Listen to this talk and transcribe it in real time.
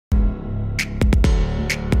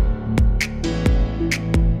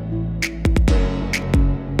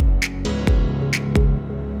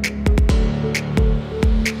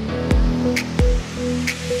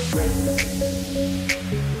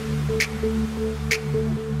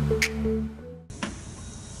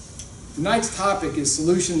Tonight's topic is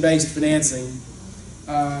solution-based financing,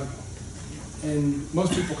 and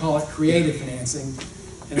most people call it creative financing,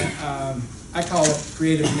 and I call it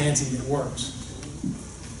creative financing that works.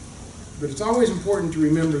 But it's always important to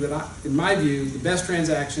remember that, in my view, the best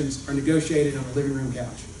transactions are negotiated on a living room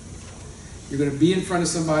couch. You're going to be in front of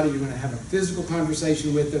somebody, you're going to have a physical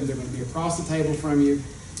conversation with them, they're going to be across the table from you,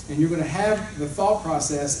 and you're going to have the thought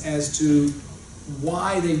process as to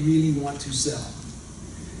why they really want to sell.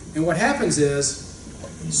 And what happens is,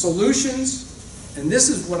 solutions, and this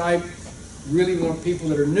is what I really want people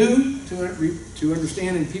that are new to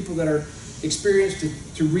understand and people that are experienced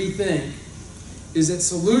to rethink, is that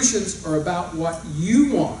solutions are about what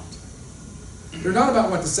you want. They're not about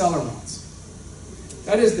what the seller wants.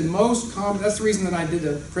 That is the most common, that's the reason that I did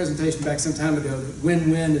a presentation back some time ago that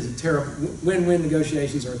win-win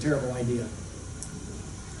negotiations are a terrible idea.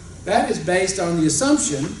 That is based on the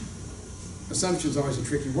assumption is always a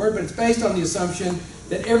tricky word, but it's based on the assumption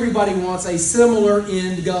that everybody wants a similar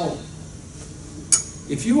end goal.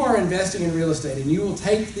 If you are investing in real estate and you will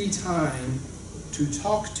take the time to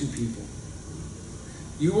talk to people,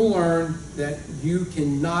 you will learn that you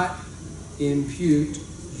cannot impute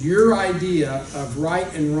your idea of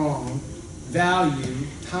right and wrong, value,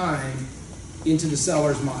 time, into the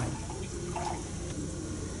seller's mind.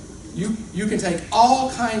 You can take all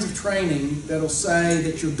kinds of training that'll say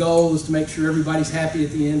that your goal is to make sure everybody's happy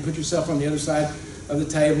at the end, put yourself on the other side of the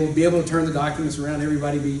table, be able to turn the documents around,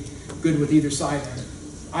 everybody be good with either side of it.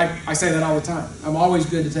 I say that all the time. I'm always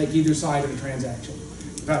good to take either side of a transaction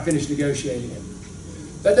if I finish negotiating it.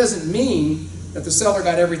 That doesn't mean that the seller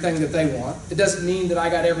got everything that they want. It doesn't mean that I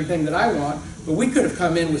got everything that I want, but we could have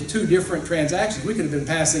come in with two different transactions. We could have been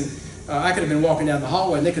passing, I could have been walking down the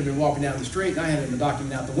hallway and they could have been walking down the street and I had the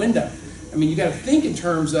document out the window. I mean, you got to think in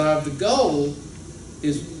terms of the goal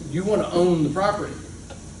is you want to own the property.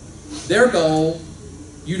 Their goal,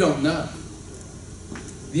 you don't know.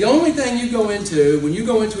 The only thing you go into when you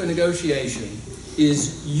go into a negotiation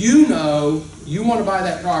is you know you want to buy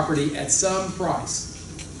that property at some price.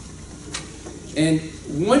 And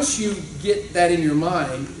once you get that in your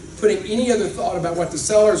mind, putting any other thought about what the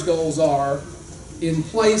seller's goals are in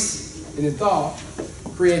place and in thought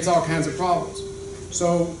creates all kinds of problems.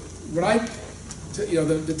 So what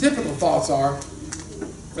the typical thoughts are,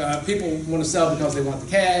 people want to sell because they want the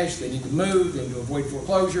cash, they need to move, they need to avoid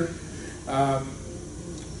foreclosure.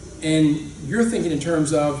 And you're thinking in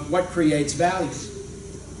terms of what creates value.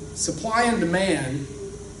 Supply and demand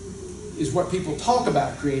is what people talk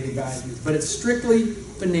about creating value, but it's strictly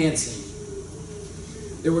financing.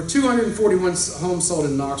 There were 241 homes sold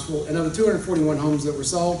in Knoxville, and of the 241 homes that were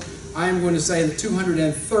sold, I am going to say that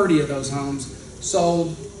 230 of those homes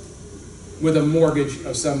sold with a mortgage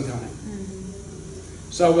of some kind.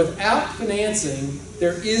 So without financing,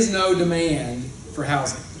 there is no demand for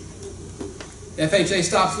housing. FHA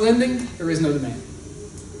stops lending, there is no demand.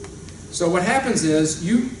 So what happens is,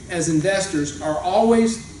 you as investors are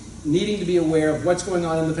always needing to be aware of what's going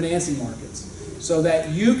on in the financing markets so that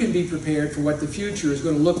you can be prepared for what the future is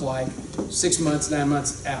going to look like 6 months, 9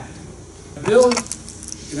 months out. Bill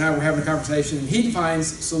and I were having a conversation, and he defines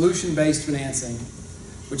solution-based financing,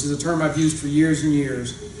 which is a term I've used for years and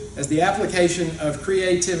years, as the application of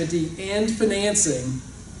creativity and financing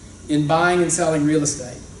in buying and selling real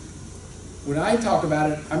estate. When I talk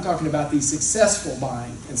about it, I'm talking about the successful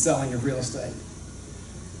buying and selling of real estate.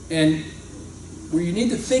 And where you need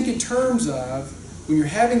to think in terms of, when you're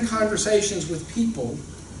having conversations with people,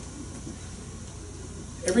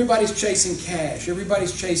 everybody's chasing cash,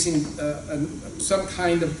 everybody's chasing some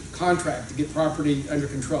kind of contract to get property under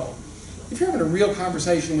control. If you're having a real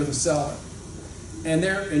conversation with a seller,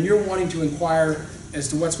 and you're wanting to inquire as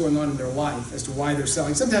to what's going on in their life, as to why they're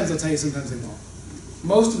selling, sometimes they'll tell you, sometimes they won't.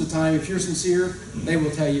 Most of the time, if you're sincere, they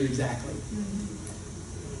will tell you exactly.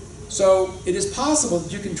 So it is possible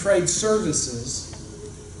that you can trade services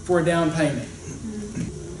for a down payment.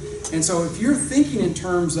 And so if you're thinking in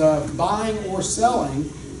terms of buying or selling,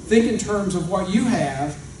 think in terms of what you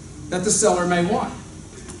have that the seller may want.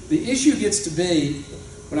 The issue gets to be,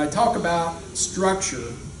 when I talk about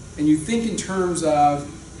structure, and you think in terms of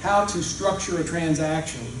how to structure a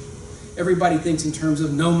transaction, everybody thinks in terms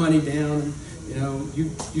of no money down. You know,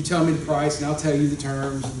 you tell me the price and I'll tell you the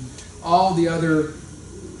terms, and all the other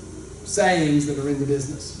sayings that are in the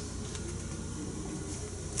business.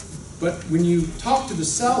 But when you talk to the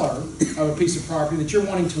seller of a piece of property that you're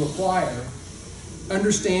wanting to acquire,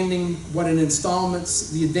 understanding what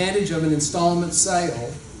the advantage of an installment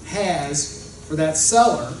sale has for that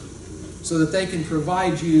seller, so that they can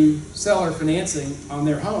provide you seller financing on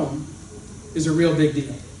their home, is a real big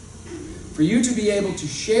deal. For you to be able to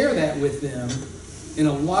share that with them in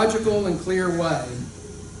a logical and clear way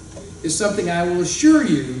is something I will assure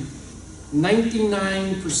you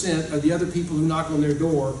 99% of the other people who knock on their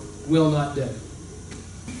door will not do.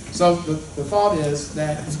 So the thought is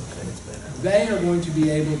that they are going to be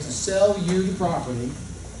able to sell you the property,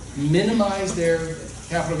 minimize their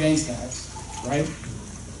capital gains tax, right?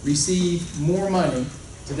 Receive more money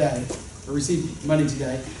today,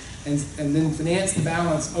 and then finance the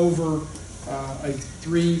balance over a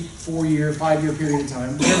 3, 4 year, 5 year period of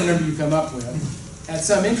time, whatever number you come up with, at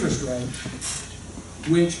some interest rate,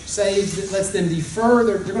 which lets them defer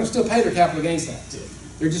they're going to still pay their capital gains tax.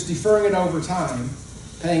 They're just deferring it over time,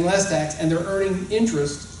 paying less tax, and they're earning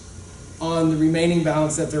interest on the remaining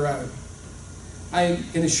balance that they're owed. I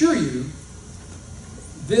can assure you,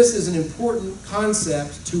 this is an important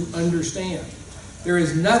concept to understand. There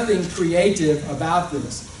is nothing creative about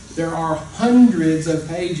this. There are hundreds of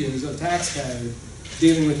pages of tax code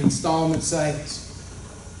dealing with installment sales.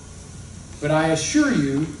 But I assure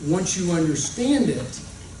you, once you understand it,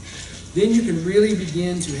 then you can really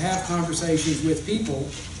begin to have conversations with people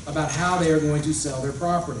about how they are going to sell their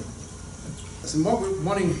property. So what we're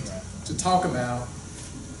wanting to talk about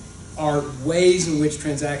are ways in which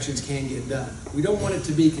transactions can get done. We don't want it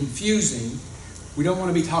to be confusing. We don't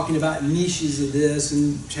want to be talking about niches of this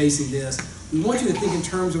and chasing this. We want you to think in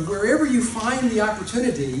terms of wherever you find the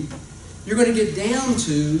opportunity, you're going to get down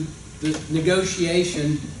to the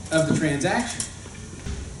negotiation of the transaction.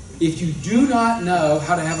 If you do not know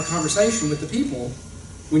how to have a conversation with the people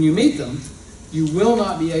when you meet them, you will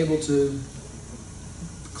not be able to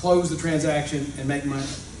close the transaction and make money.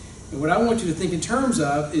 And what I want you to think in terms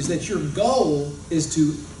of is that your goal is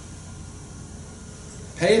to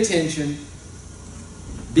pay attention,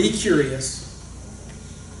 be curious,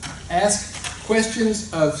 ask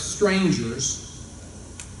questions of strangers.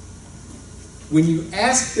 When you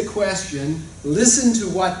ask the question, listen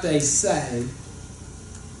to what they say,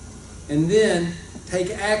 and then take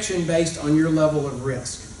action based on your level of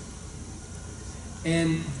risk.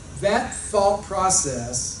 And that thought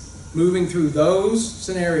process, moving through those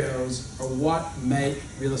scenarios, are what make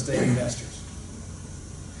real estate investors.